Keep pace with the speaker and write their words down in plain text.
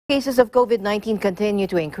Cases of COVID-19 continue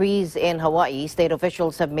to increase in Hawaii. State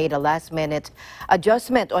officials have made a last-minute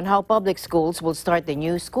adjustment on how public schools will start the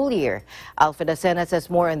new school year. Alfred Acena says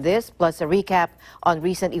more on this, plus a recap on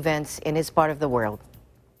recent events in his part of the world.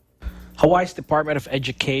 Hawaii's Department of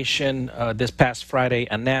Education this past Friday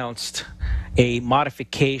announced a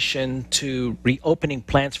modification to reopening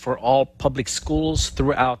plans for all public schools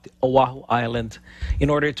throughout Oahu Island in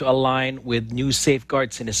order to align with new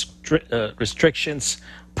safeguards and restrictions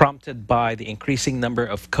prompted by the increasing number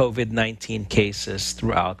of COVID-19 cases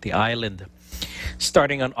throughout the island.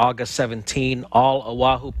 Starting on August 17, all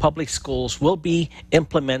Oahu public schools will be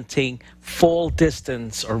implementing full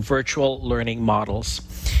distance or virtual learning models.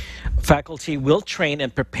 Faculty will train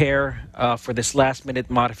and prepare for this last-minute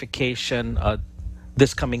modification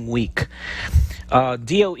this coming week.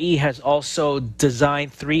 DOE has also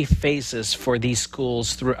designed 3 phases for these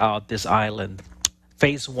schools throughout this island.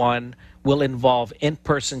 Phase 1 will involve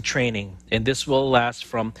in-person training, and this will last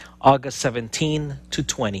from August 17 to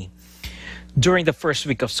 20. During the first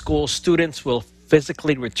week of school, students will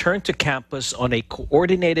physically return to campus on a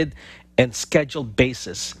coordinated and scheduled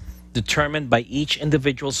basis, determined by each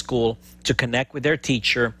individual school to connect with their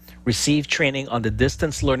teacher, receive training on the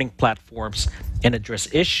distance learning platforms, and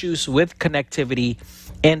address issues with connectivity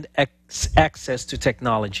and access to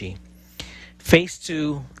technology. Phase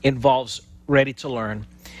 2 involves Ready to Learn,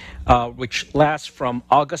 which lasts from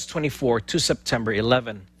August 24 to September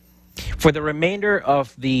 11. For the remainder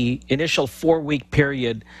of the initial 4-week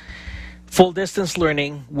period, full distance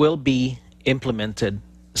learning will be implemented.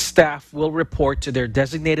 Staff will report to their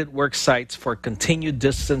designated work sites for continued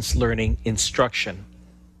distance learning instruction.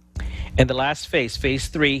 And the last phase, phase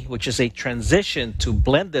 3, which is a transition to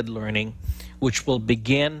blended learning, which will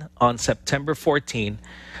begin on September 14,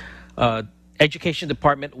 Education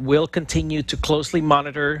Department will continue to closely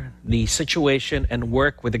monitor the situation and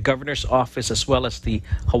work with the Governor's Office as well as the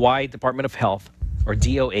Hawaii Department of Health, or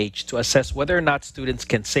DOH, to assess whether or not students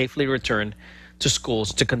can safely return to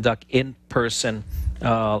schools to conduct in-person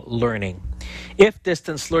learning. If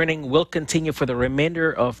distance learning will continue for the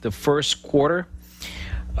remainder of the first quarter,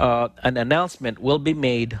 an announcement will be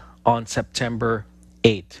made on September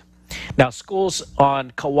 8. Now, schools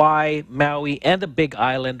on Kauai, Maui, and the Big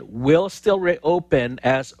Island will still reopen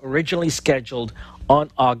as originally scheduled on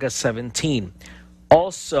August 17,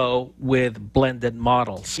 also with blended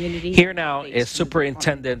models. Here now is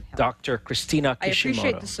Superintendent Dr. Christina Kishimoto. I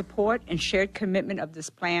appreciate the support and shared commitment of this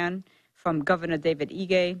plan from Governor David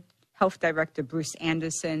Ige, Health Director Bruce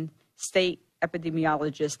Anderson, State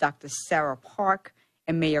Epidemiologist Dr. Sarah Park,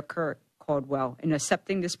 and Mayor Kurt Caldwell in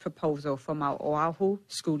accepting this proposal from our Oahu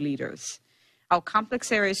school leaders. Our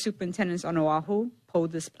complex area superintendents on Oahu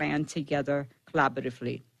pulled this plan together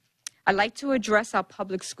collaboratively. I'd like to address our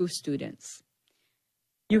public school students.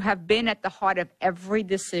 You have been at the heart of every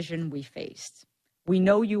decision we faced. We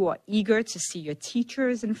know you are eager to see your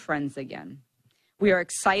teachers and friends again. We are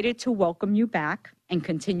excited to welcome you back and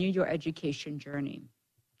continue your education journey.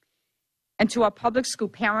 And to our public school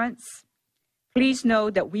parents, please know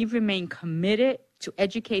that we remain committed to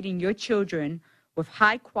educating your children with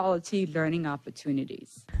high-quality learning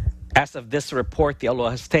opportunities. As of this report, the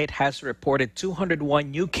Aloha State has reported 201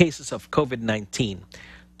 new cases of COVID-19,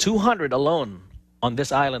 200 alone on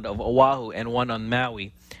this island of Oahu and 1 on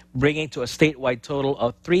Maui, bringing to a statewide total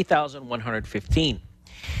of 3,115.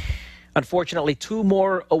 Unfortunately, 2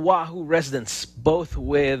 more Oahu residents, both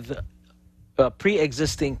with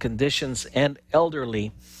pre-existing conditions and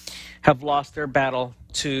elderly, have lost their battle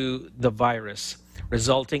to the virus,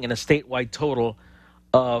 resulting in a statewide total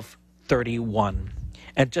of 31.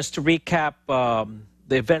 And just to recap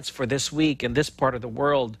the events for this week in this part of the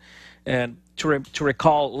world, and to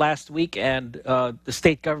recall, last weekend, the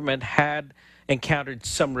state government had encountered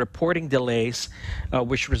some reporting delays,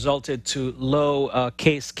 which resulted to low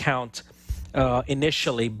case count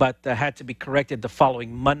initially, but had to be corrected the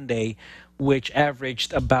following Monday, which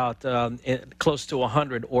averaged about close to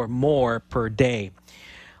 100 or more per day.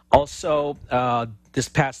 Also, this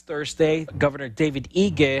past Thursday, Governor David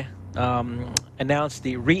Ige announced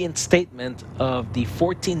the reinstatement of the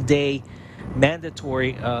 14-day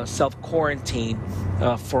mandatory self-quarantine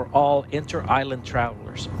for all inter-island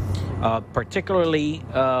travelers, particularly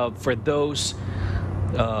for those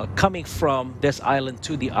coming from this island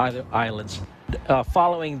to the other islands.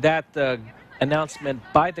 Following that announcement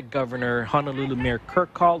by the governor, Honolulu Mayor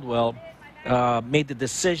Kurt Caldwell made the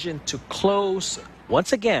decision to close,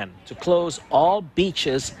 once again, to close all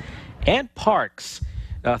beaches and parks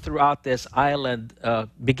throughout this island,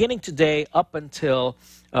 beginning today up until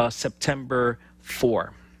September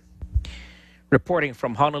 4. Reporting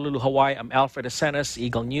from Honolulu, Hawaii, I'm Alfred Asenas,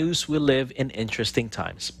 Eagle News. We live in interesting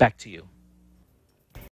times. Back to you.